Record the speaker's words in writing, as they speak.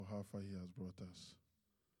how far he has brought us.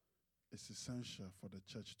 It's essential for the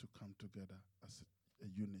church to come together as a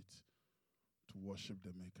unit to worship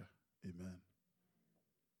the Maker. Amen.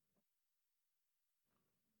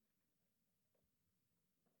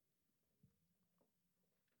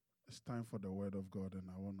 It's time for the Word of God, and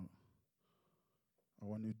I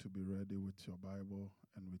want you to be ready with your Bible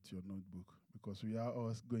and with your notebook, because we are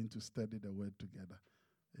all going to study the Word together.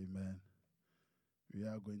 Amen. We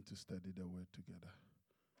are going to study the Word together.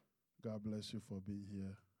 God bless you for being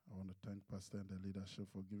here. I want to thank Pastor and the leadership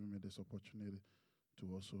for giving me this opportunity to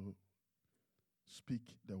also speak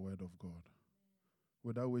the Word of God.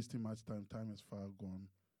 Without wasting much time, time is far gone.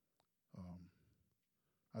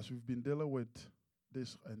 As we've been dealing with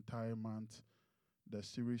this entire month, the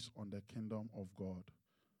series on the kingdom of God,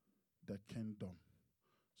 the kingdom.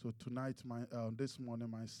 So tonight, this morning,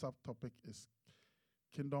 my subtopic is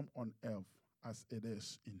kingdom on earth as it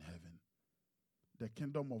is in heaven. The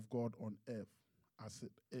kingdom of God on earth as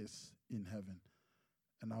it is in heaven.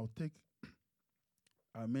 And I'll take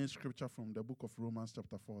our main scripture from the book of Romans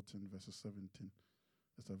chapter 14, verses 17.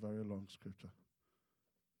 It's a very long scripture.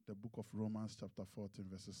 The book of Romans chapter 14,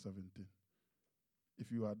 verses 17.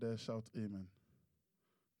 If you are there, shout amen.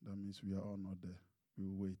 That means we are all not there. We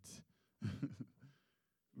will wait.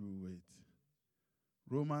 We will wait.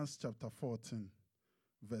 Romans chapter 14,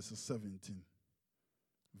 verses 17.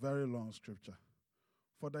 Very long scripture.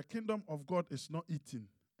 For the kingdom of God is not eating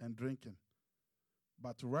and drinking,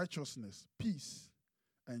 but righteousness, peace,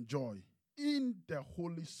 and joy in the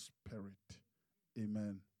Holy Spirit.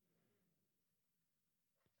 Amen.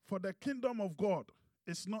 For the kingdom of God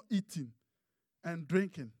is not eating and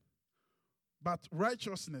drinking, but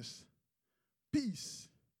righteousness, peace,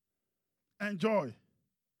 and joy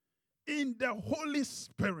in the Holy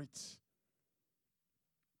Spirit.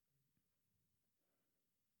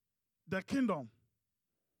 The kingdom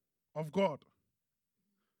of God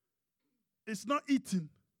is not eating,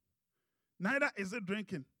 neither is it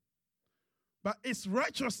drinking, but it's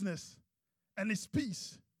righteousness and it's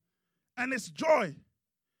peace and it's joy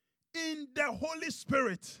in the Holy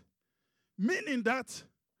Spirit. Meaning that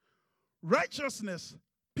righteousness,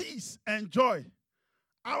 peace, and joy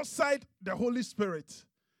outside the Holy Spirit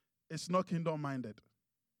is not kingdom-minded.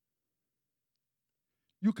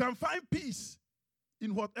 You can find peace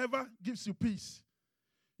in whatever gives you peace.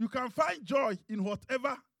 You can find joy in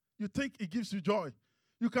whatever you think it gives you joy.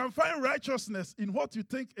 You can find righteousness in what you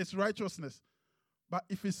think is righteousness. But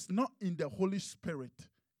if it's not in the Holy Spirit,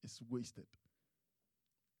 it's wasted.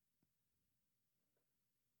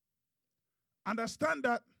 Understand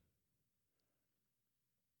that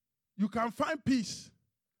you can find peace.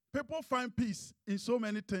 People find peace in so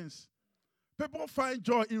many things. People find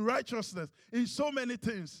joy in righteousness in so many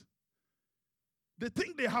things. They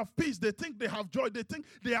think they have peace. They think they have joy. They think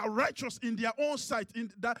they are righteous in their own sight.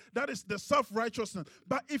 That is the self-righteousness.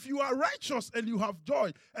 But if you are righteous and you have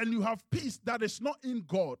joy and you have peace that is not in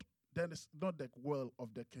God, then it's not the will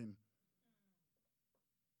of the King.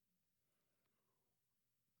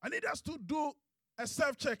 I need us to do a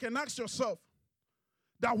self-check and ask yourself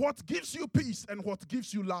that what gives you peace and what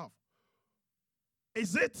gives you love,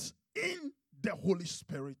 is it in the Holy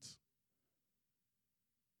Spirit?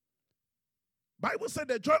 Bible said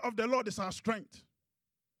the joy of the Lord is our strength.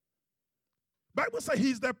 Bible said He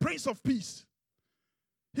is the Prince of Peace.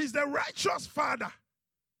 He's the righteous Father.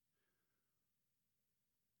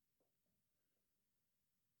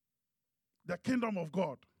 The kingdom of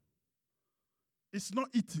God is not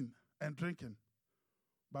eating and drinking,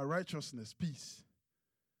 but righteousness, peace,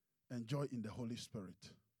 and joy in the Holy Spirit.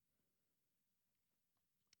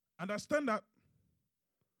 Understand that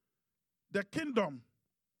the kingdom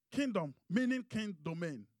meaning king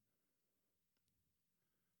domain.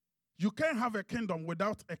 You can't have a kingdom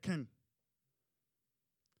without a king.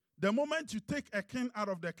 The moment you take a king out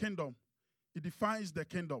of the kingdom, it defines the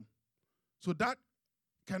kingdom. So that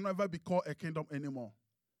can never be called a kingdom anymore.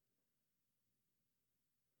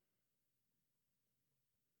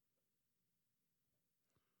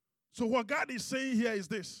 So what God is saying here is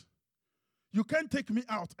this. You can't take me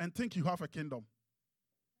out and think you have a kingdom.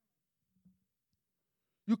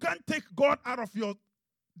 You can't take God out of your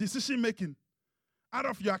decision-making, out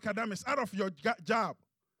of your academics, out of your job,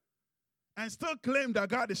 and still claim that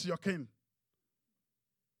God is your king.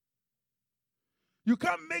 You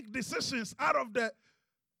can't make decisions out of the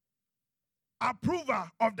approval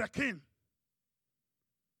of the king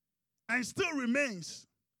and still remains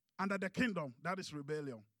under the kingdom. That is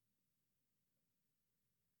rebellion.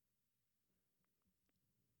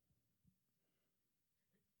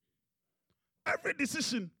 Every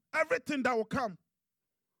decision, everything that will come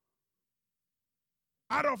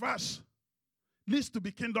out of us needs to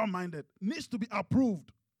be kingdom-minded, needs to be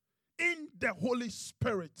approved in the Holy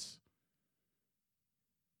Spirit.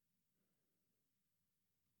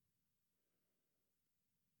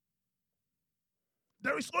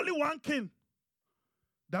 There is only one king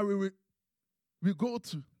that we go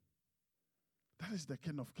to. That is the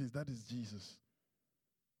King of Kings. That is Jesus.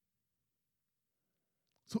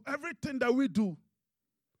 So everything that we do,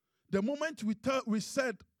 the moment we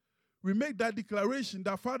make that declaration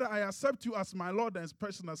that, Father, I accept you as my Lord and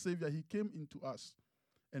personal Savior, he came into us.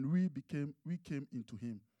 And we came into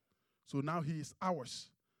him. So now he is ours.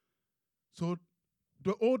 So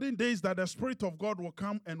the olden days that the Spirit of God will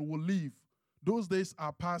come and will leave, those days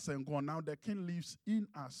are past and gone. Now the King lives in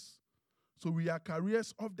us. So we are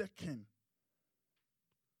carriers of the King.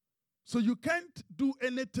 So you can't do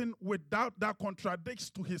anything without that contradicts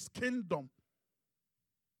to his kingdom.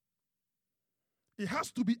 It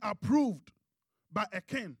has to be approved by a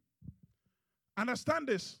king. Understand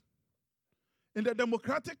this. In the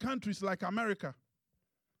democratic countries like America,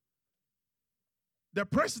 the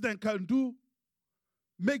president can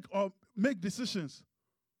make decisions,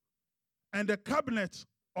 and the cabinet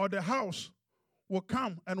or the house will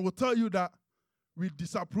come and will tell you that we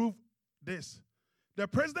disapprove this. The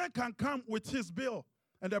president can come with his bill,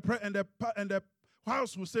 and the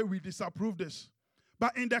house will say we disapprove this.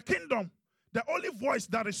 But in the kingdom, the only voice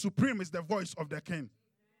that is supreme is the voice of the king.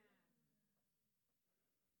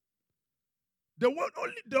 The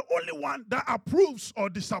only one that approves or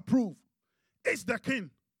disapproves is the king.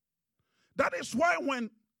 That is why when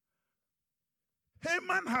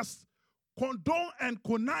Haman has condoned and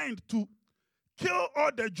connived to kill all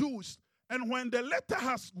the Jews, and when the letter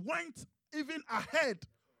has went even ahead,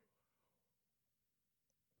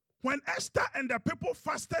 when Esther and the people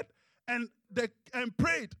fasted and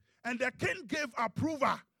prayed, and the king gave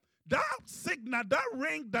approval, that signal, that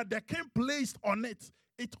ring that the king placed on it,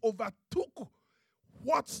 it overtook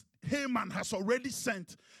what Haman has already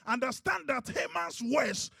sent. Understand that Haman's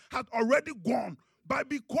words had already gone, but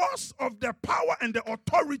because of the power and the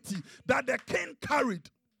authority that the king carried,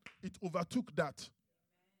 it overtook that.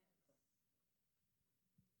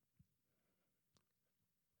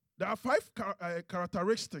 There are 5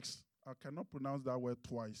 characteristics. I cannot pronounce that word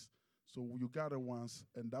twice, so you got it once,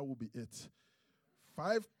 and that will be it.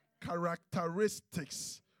 5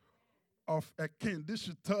 characteristics of a king. This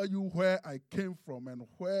should tell you where I came from, and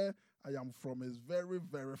where I am from is very,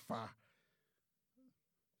 very far.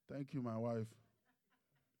 Thank you, my wife.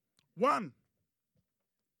 1,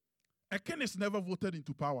 a king is never voted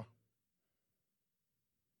into power.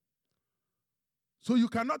 So you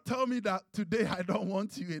cannot tell me that today I don't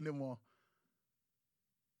want you anymore.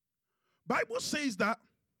 Bible says that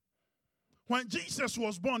when Jesus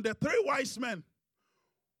was born, the 3 wise men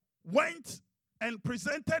went and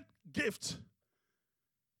presented gifts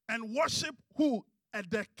and worship who? At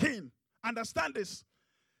the king. Understand this.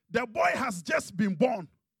 The boy has just been born,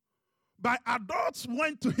 but adults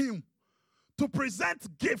went to him to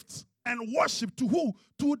present gifts and worship to who?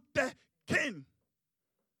 To the king.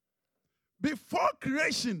 Before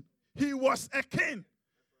creation, he was a king.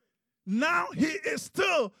 Now he is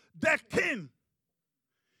still the king.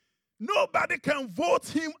 Nobody can vote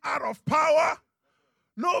him out of power.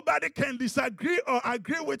 Nobody can disagree or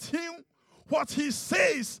agree with him. What he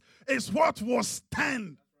says is what will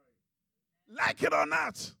stand. Like it or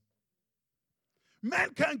not. Men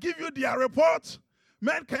can give you their report.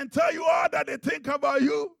 Men can tell you all that they think about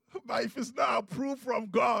you. But if it's not approved from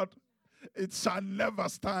God, it shall never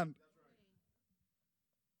stand.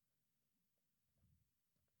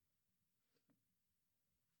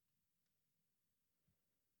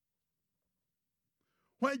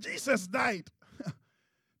 When Jesus died,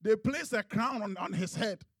 they placed a crown on his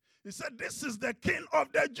head. He said, "This is the King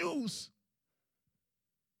of the Jews."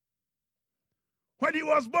 When he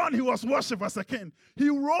was born, he was worshipped as a king. He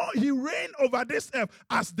reigned over this earth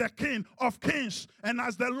as the King of Kings and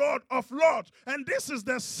as the Lord of Lords. And this is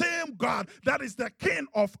the same God that is the King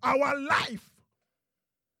of our life.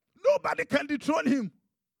 Nobody can dethrone him.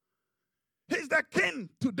 He's the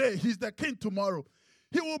King today. He's the King tomorrow.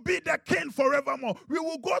 He will be the King forevermore. We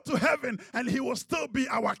will go to heaven and he will still be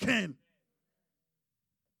our King.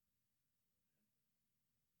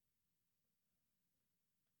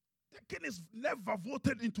 The King is never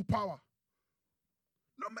voted into power.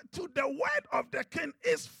 Number 2, the word of the King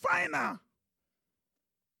is final.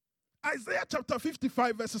 Isaiah chapter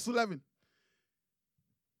 55 verses 11.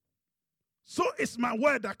 So is my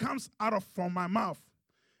word that comes out from my mouth.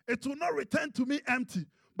 It will not return to me empty,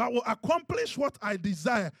 but will accomplish what I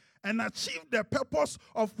desire and achieve the purpose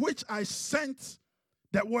of which I sent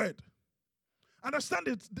the word. Understand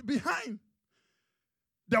it. Behind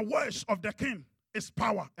the words of the king is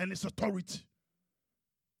power and its authority.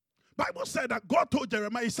 Bible said that God told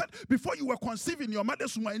Jeremiah, he said, before you were conceived in your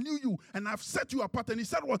mother's womb, I knew you, and I've set you apart. And he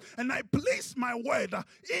said what? And I placed my word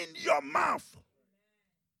in your mouth.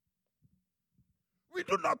 We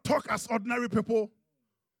do not talk as ordinary people,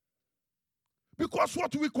 because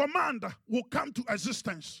what we command will come to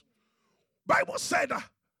existence. Bible said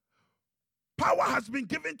power has been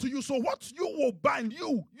given to you, so what you will bind,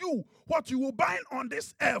 what you will bind on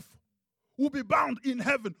this earth will be bound in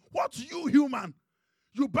heaven. What you, human,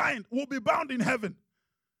 you bind will be bound in heaven.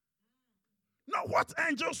 Not what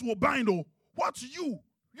angels will bind, or what you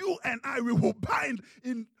and I will bind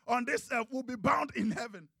on this earth will be bound in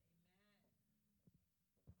heaven.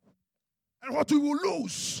 And what we will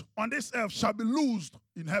lose on this earth shall be loosed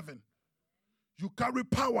in heaven. You carry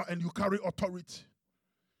power and you carry authority.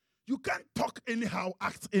 You can't talk anyhow,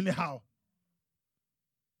 act anyhow.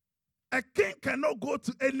 A king cannot go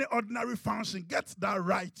to any ordinary function. Get that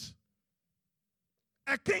right.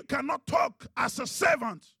 A king cannot talk as a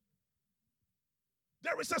servant.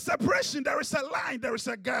 There is a separation, there is a line, there is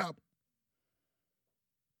a gap.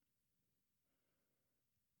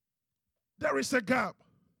 There is a gap.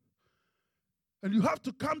 And you have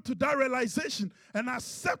to come to that realization and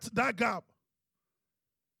accept that gap.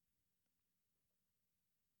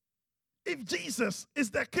 If Jesus is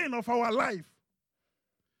the king of our life,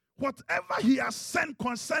 whatever he has sent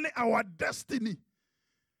concerning our destiny,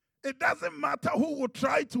 it doesn't matter who will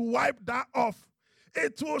try to wipe that off.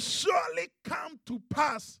 It will surely come to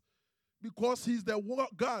pass, because he's the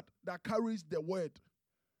God that carries the word.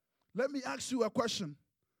 Let me ask you a question.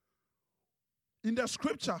 In the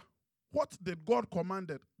scripture, what did God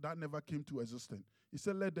commanded that never came to existence? He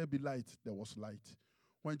said, let there be light. There was light.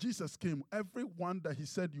 When Jesus came, everyone that he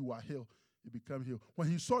said you are healed, he became healed. When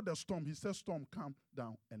he saw the storm, he said, storm, calm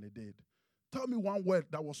down, and it did. Tell me one word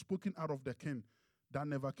that was spoken out of the king that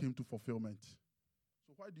never came to fulfillment.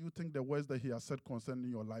 So why do you think the words that he has said concerning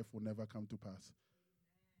your life will never come to pass?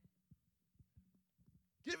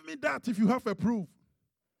 Give me that if you have a proof.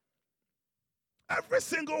 Every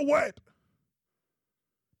single word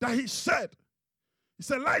that he said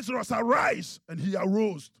Lazarus, arise, and he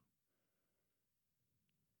arose.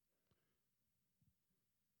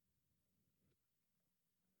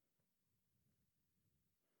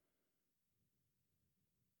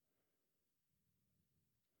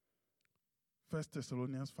 First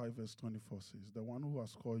Thessalonians 5 verse 24 says, the one who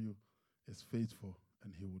has called you is faithful,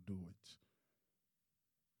 and he will do it.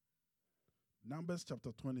 Numbers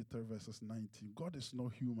chapter 23 verses 19, God is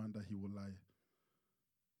not human that he will lie.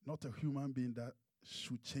 Not a human being that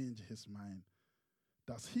should change his mind.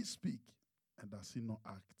 Does he speak and does he not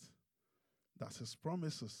act? Does his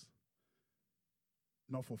promises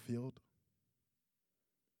not fulfilled?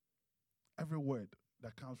 Every word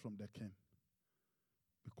that comes from the king,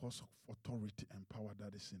 because of authority and power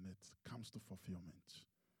that is in it, comes to fulfillment.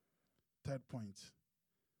 Third point,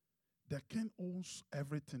 the king owns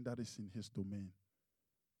everything that is in his domain.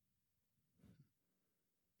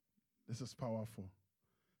 This is powerful.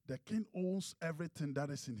 The king owns everything that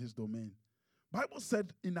is in his domain. Bible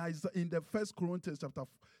said in the 1 Corinthians chapter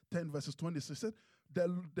 10 verses 26, it said,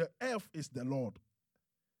 the earth is the Lord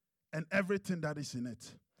and everything that is in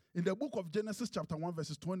it. In the book of Genesis chapter 1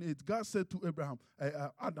 verses 28, God said to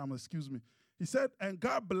Adam, he said, and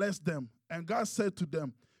God blessed them, and God said to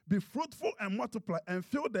them, be fruitful and multiply and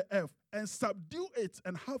fill the earth and subdue it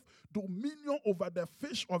and have dominion over the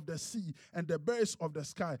fish of the sea and the birds of the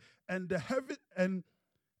sky and the heaven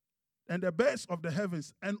and the birds of the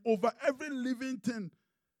heavens, and over every living thing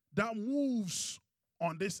that moves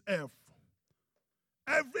on this earth.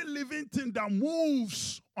 Every living thing that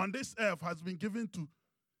moves on this earth has been given to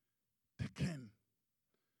the king.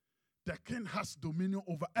 The king has dominion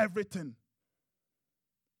over everything.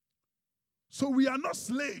 So we are not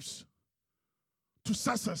slaves to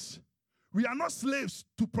success. We are not slaves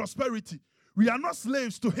to prosperity. We are not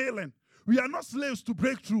slaves to healing. We are not slaves to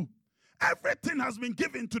breakthrough. Everything has been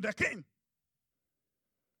given to the king.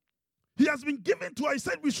 He has been given to us. He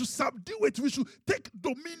said we should subdue it. We should take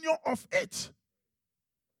dominion of it.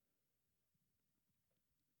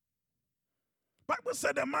 Bible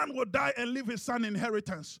said a man will die and leave his son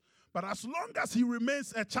inheritance. But as long as he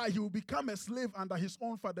remains a child, he will become a slave under his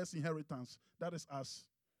own father's inheritance. That is us.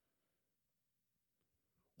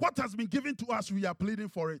 What has been given to us, we are pleading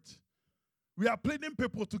for it. We are pleading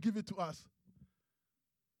people to give it to us.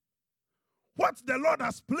 What the Lord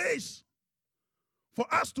has placed for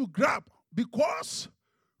us to grab, because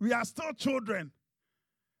we are still children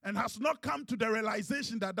and has not come to the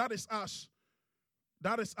realization that that is us,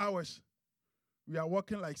 that is ours. we are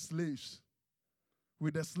working like slaves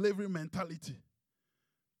with a slavery mentality.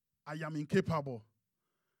 I am incapable.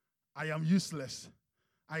 I am useless.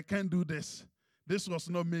 I can't do this. This was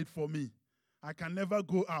not made for me. I can never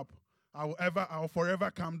go up. I will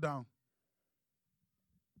forever come down.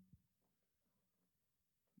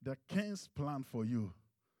 The king's plan for you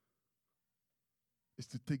is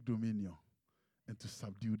to take dominion and to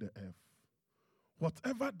subdue the earth.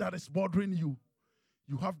 Whatever that is bothering you,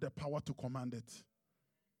 you have the power to command it.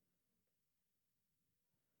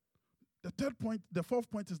 The fourth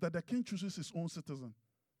point is that the king chooses his own citizen.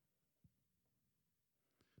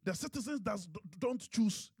 The citizens don't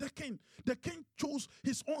choose the king. The king chose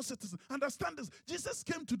his own citizen. Understand this. Jesus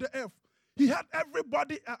came to the earth. He had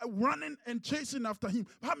everybody running and chasing after him.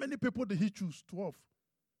 How many people did he choose? 12.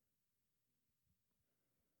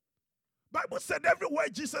 Bible said everywhere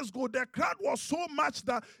Jesus go, the crowd was so much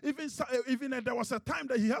that even there was a time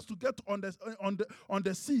that he has to get on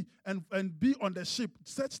the sea and be on the ship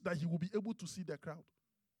such that he will be able to see the crowd.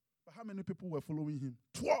 But how many people were following him?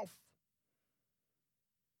 12.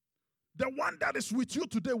 The one that is with you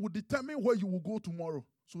today will determine where you will go tomorrow.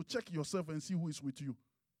 So check yourself and see who is with you.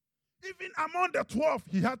 Even among the 12,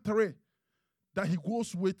 he had 3 that he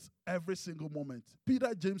goes with every single moment.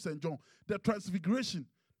 Peter, James, and John. The transfiguration,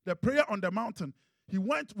 the prayer on the mountain, he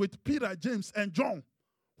went with Peter, James, and John.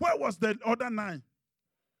 Where was the other 9?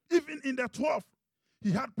 Even in the 12,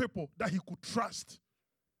 he had people that he could trust.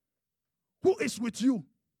 Who is with you?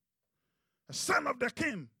 The son of the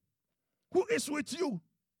king. Who is with you?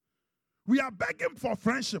 We are begging for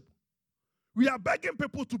friendship. We are begging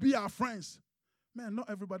people to be our friends. Man, not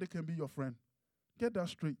everybody can be your friend. Get that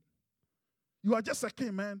straight. You are just a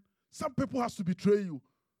king, man. Some people have to betray you.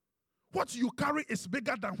 What you carry is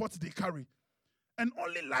bigger than what they carry. And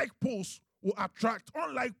only like poles will attract.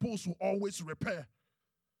 Unlike poles will always repair.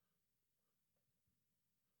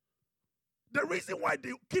 The reason why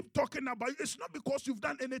they keep talking about you is not because you've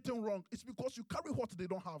done anything wrong. It's because you carry what they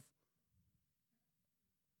don't have.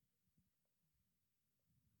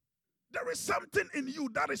 There is something in you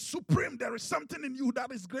that is supreme. There is something in you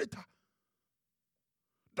that is greater.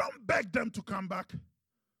 Don't beg them to come back.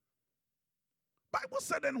 Bible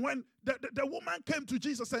said, and when the woman came to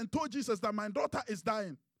Jesus and told Jesus that my daughter is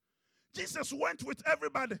dying, Jesus went with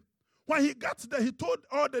everybody. When he got there, he told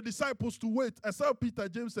all the disciples to wait, except Peter,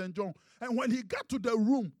 James, and John. And when he got to the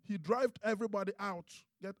room, he drove everybody out.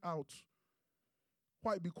 Get out.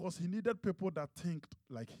 Why? Because he needed people that think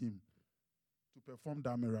like him to perform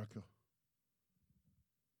that miracle.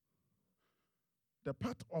 The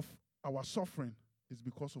part of our suffering is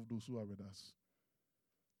because of those who are with us.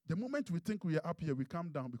 The moment we think we are up here, we come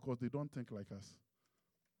down because they don't think like us.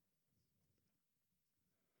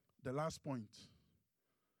 The last point.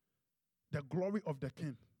 The glory of the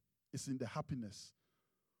king is in the happiness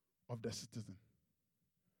of the citizen.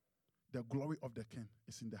 The glory of the king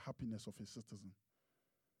is in the happiness of his citizen.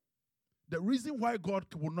 The reason why God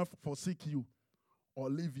will not forsake you or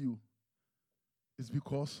leave you is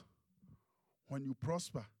because when you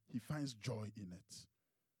prosper, he finds joy in it.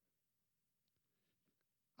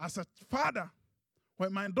 As a father,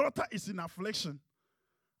 when my daughter is in affliction,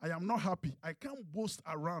 I am not happy. I can't boast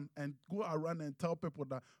around and go around and tell people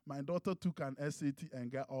that my daughter took an SAT and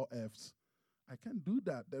got all Fs. I can't do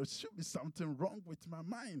that. There should be something wrong with my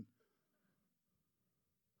mind.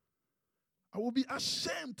 I will be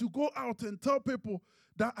ashamed to go out and tell people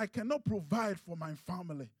that I cannot provide for my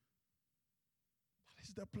family. That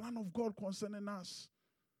is the plan of God concerning us.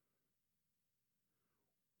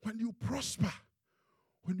 When you prosper,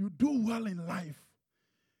 when you do well in life,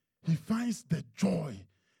 he finds the joy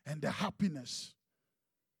and the happiness.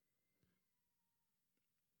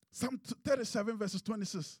 Psalm 37 verses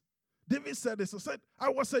 26. David said this. He said, I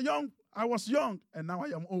was young, and now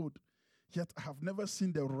I am old. Yet I have never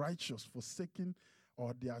seen the righteous forsaken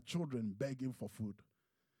or their children begging for food.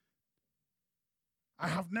 I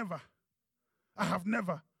have never.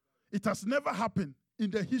 It has never happened in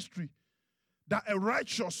the history that a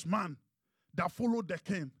righteous man that followed the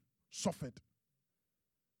king suffered.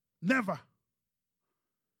 Never.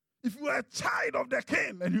 If you are a child of the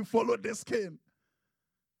king and you follow this king,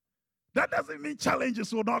 that doesn't mean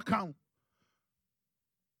challenges will not come.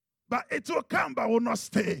 But it will come, but will not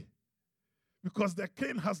stay. Because the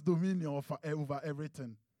king has dominion over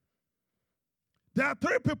everything. There are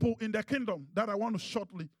 3 people in the kingdom that I want to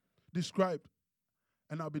shortly describe.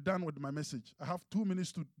 And I'll be done with my message. I have 2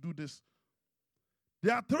 minutes to do this.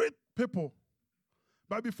 There are 3 people.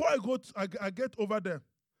 But before I get over there,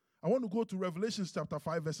 I want to go to Revelation chapter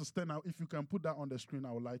 5 verses 10. Now, if you can put that on the screen,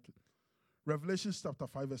 I would like it. Revelation chapter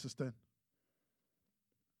 5 verses 10.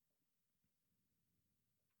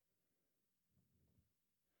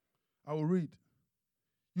 I will read.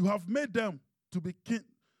 You have made them to be king.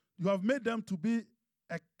 You have made them to be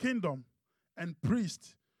a kingdom and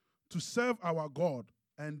priests to serve our God,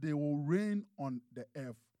 and they will reign on the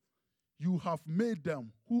earth. You have made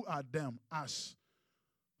them. Who are them? Us.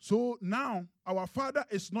 So now our Father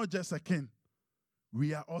is not just a king.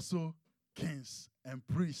 We are also kings and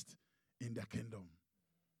priests in the kingdom.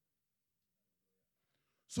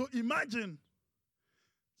 So imagine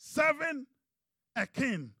serving a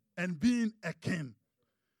king and being a king.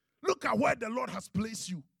 Look at where the Lord has placed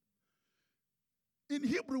you. In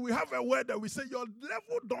Hebrew, we have a word that we say, your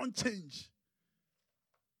level don't change.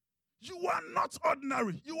 You are not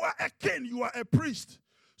ordinary. You are a king. You are a priest.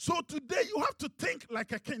 So today you have to think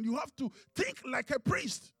like a king. You have to think like a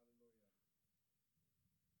priest.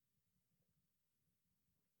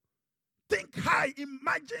 Think high.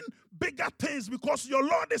 Imagine bigger things because your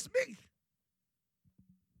Lord is big.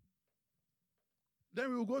 Then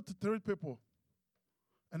we will go to 3 people.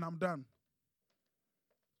 And I'm done.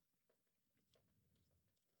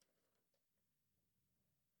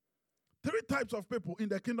 3 types of people in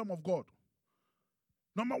the kingdom of God.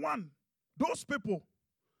 Number 1, those people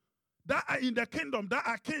that are in the kingdom, that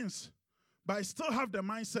are kings, but still have the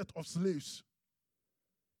mindset of slaves.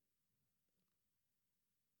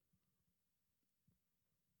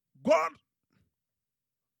 God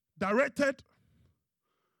directed.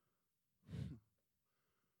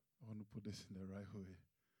 I want to put this in the right way.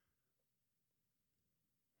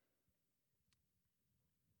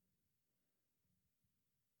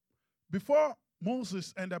 Before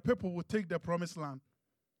Moses and the people would take the promised land,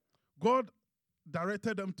 God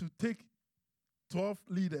directed them to take 12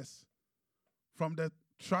 leaders from the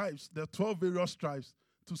tribes, the 12 various tribes,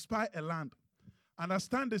 to spy a land.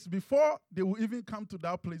 Understand this, before they will even come to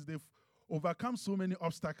that place, they've overcome so many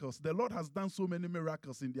obstacles. The Lord has done so many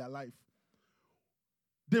miracles in their life.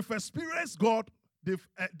 They've experienced God. They've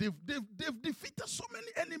defeated so many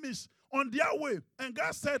enemies on their way. And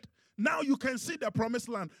God said, now you can see the promised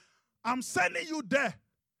land. I'm sending you there.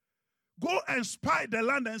 Go and spy the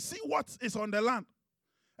land and see what is on the land.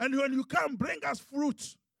 And when you come, bring us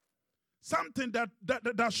fruit. Something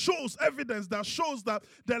that shows evidence, that shows that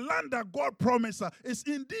the land that God promised is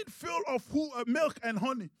indeed filled of milk and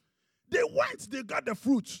honey. They went, they got the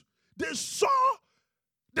fruit. They saw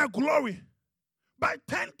the glory. But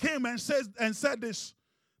 10 came and said this,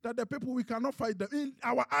 that the people, we cannot fight them. In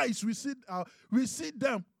our eyes, we see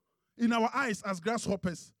them in our eyes as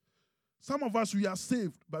grasshoppers. Some of us, we are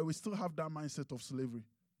saved, but we still have that mindset of slavery.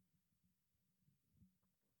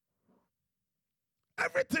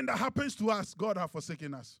 Everything that happens to us, God has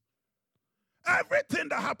forsaken us. Everything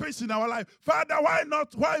that happens in our life, Father, why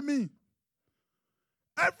not? Why me?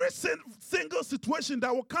 Every single situation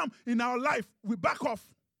that will come in our life, we back off.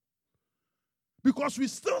 Because we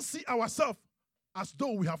still see ourselves as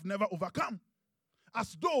though we have never overcome.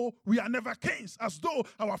 As though we are never kings. As though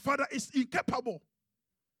our Father is incapable.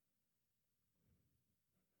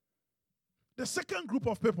 The second group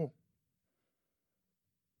of people.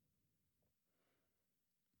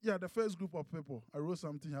 Yeah, the first group of people. I wrote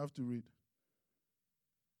something you have to read.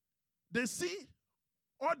 They see,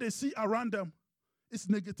 all they see around them is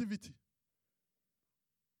negativity.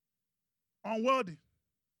 Unworthy.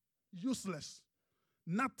 Useless.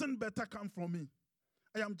 Nothing better come from me.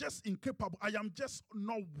 I am just incapable. I am just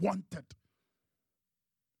not wanted.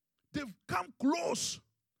 They've come close,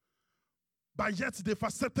 but yet they've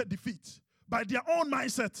accepted defeat by their own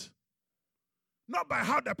mindset. Not by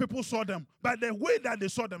how the people saw them, but the way that they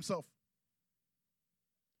saw themselves.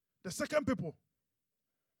 The second people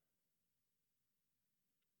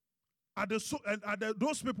are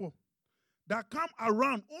those people that come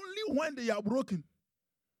around only when they are broken.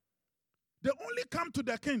 They only come to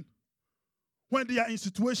the king when they are in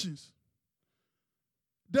situations.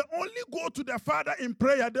 They only go to their father in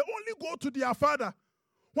prayer. They only go to their father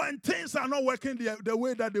when things are not working the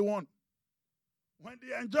way that they want. When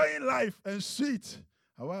they are enjoying life and sweet.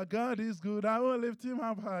 Our God is good. I will lift him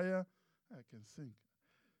up higher. I can sing.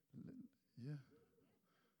 Yeah.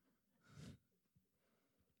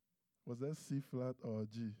 Was that C flat or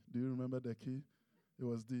G? Do you remember the key? It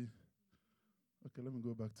was D. Okay, let me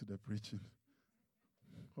go back to the preaching.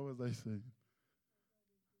 What was I saying?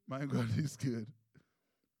 My God is good.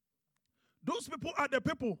 Those people are the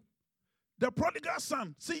people. The prodigal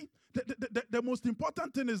son. See, the most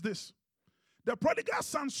important thing is this. The prodigal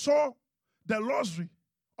son saw the luxury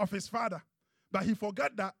of his father, but he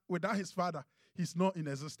forgot that without his father, he's not in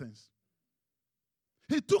existence.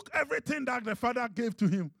 He took everything that the father gave to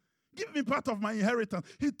him. Give me part of my inheritance.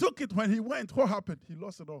 He took it when he went. What happened? He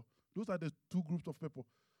lost it all. Those are the two groups of people.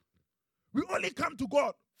 We only come to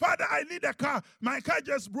God. Father, I need a car. My car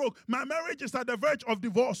just broke. My marriage is at the verge of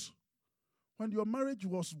divorce. When your marriage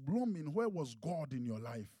was blooming, where was God in your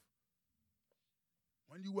life?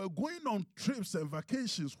 When you were going on trips and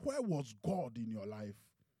vacations, where was God in your life?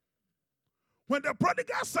 When the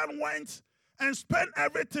prodigal son went and spent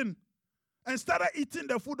everything and started eating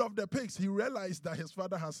the food of the pigs, he realized that his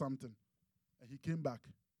father has something. And he came back.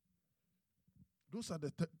 Those are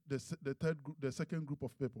the second group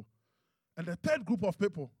of people. And the third group of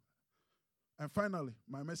people, and finally,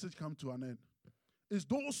 my message comes to an end, is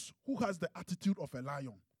those who has the attitude of a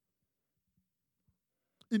lion.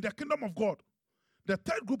 In the kingdom of God, the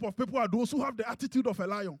third group of people are those who have the attitude of a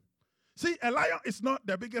lion. See, a lion is not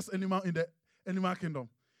the biggest animal in the animal kingdom.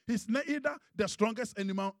 He's neither the strongest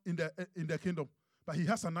animal in the kingdom, but he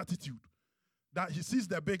has an attitude that he sees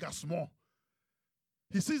the big as small.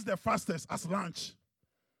 He sees the fastest as lunch.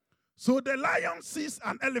 So the lion sees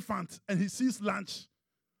an elephant and he sees lunch.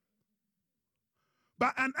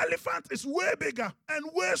 But an elephant is way bigger and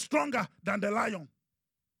way stronger than the lion.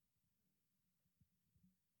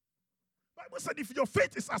 The Bible said if your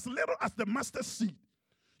faith is as little as the mustard seed,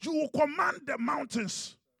 you will command the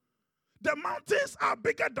mountains. The mountains are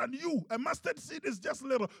bigger than you. A mustard seed is just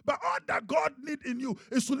little. But all that God needs in you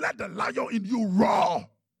is to let the lion in you roar.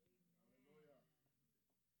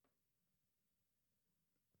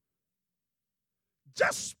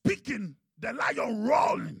 Just speaking, the lion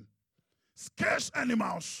roaring scares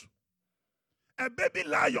animals. A baby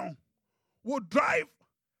lion will drive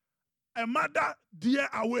a mother deer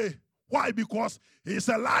away. Why? Because he's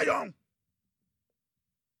a lion.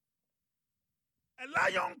 A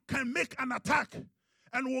lion can make an attack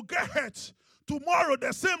and will get hurt. Tomorrow,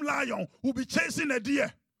 the same lion will be chasing a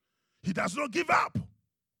deer. He does not give up.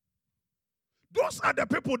 Those are the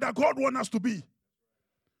people that God wants us to be.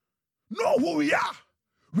 Know who we are.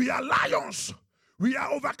 We are lions. We are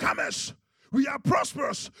overcomers. We are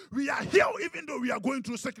prosperous. We are healed even though we are going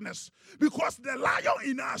through sickness. Because the lion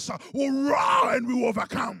in us will roar and we will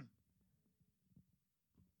overcome.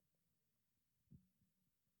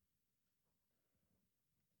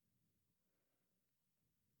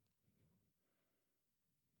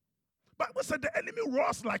 Bible said the enemy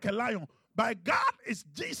roars like a lion. But God is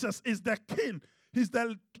Jesus, is the king. He's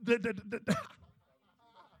the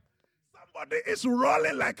Somebody is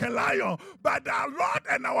roaring like a lion. But our Lord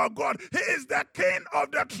and our God, He is the king of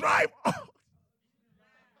the tribe. The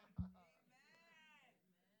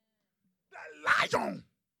lion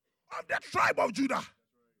of the tribe of Judah.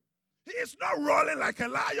 He is not roaring like a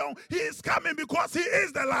lion. He is coming because He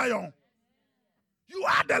is the lion. You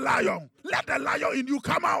are the lion. Let the lion in you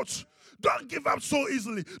come out. Don't give up so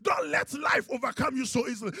easily. Don't let life overcome you so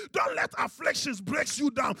easily. Don't let afflictions break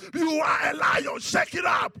you down. You are a lion. Shake it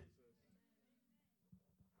up.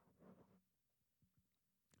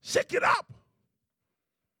 Shake it up.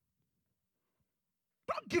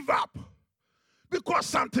 Don't give up because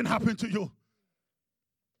something happened to you.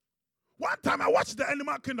 One time I watched the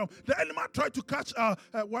animal kingdom. The animal tried to catch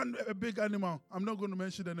one big animal. I'm not going to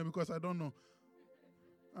mention the name because I don't know.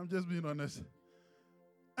 I'm just being honest.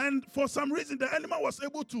 And for some reason, the animal was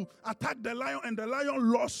able to attack the lion, and the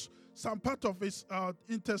lion lost some part of his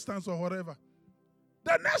intestines or whatever.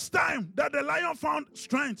 The next time that the lion found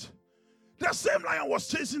strength, the same lion was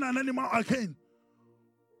chasing an animal again.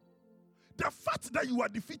 The fact that you are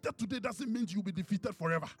defeated today doesn't mean you'll be defeated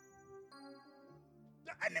forever.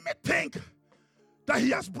 The enemy think that he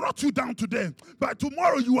has brought you down today, but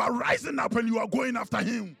tomorrow you are rising up and you are going after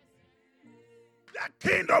him. The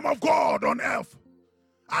kingdom of God on earth,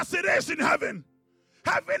 as it is in heaven.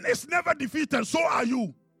 Heaven is never defeated, so are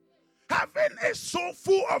you. Heaven is so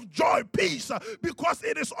full of joy, peace, because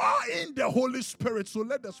it is all in the Holy Spirit. So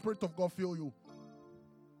let the Spirit of God fill you.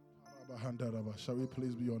 Shall we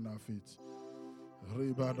please be on our feet?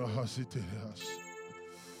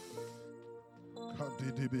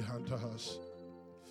 Kadidi behind us.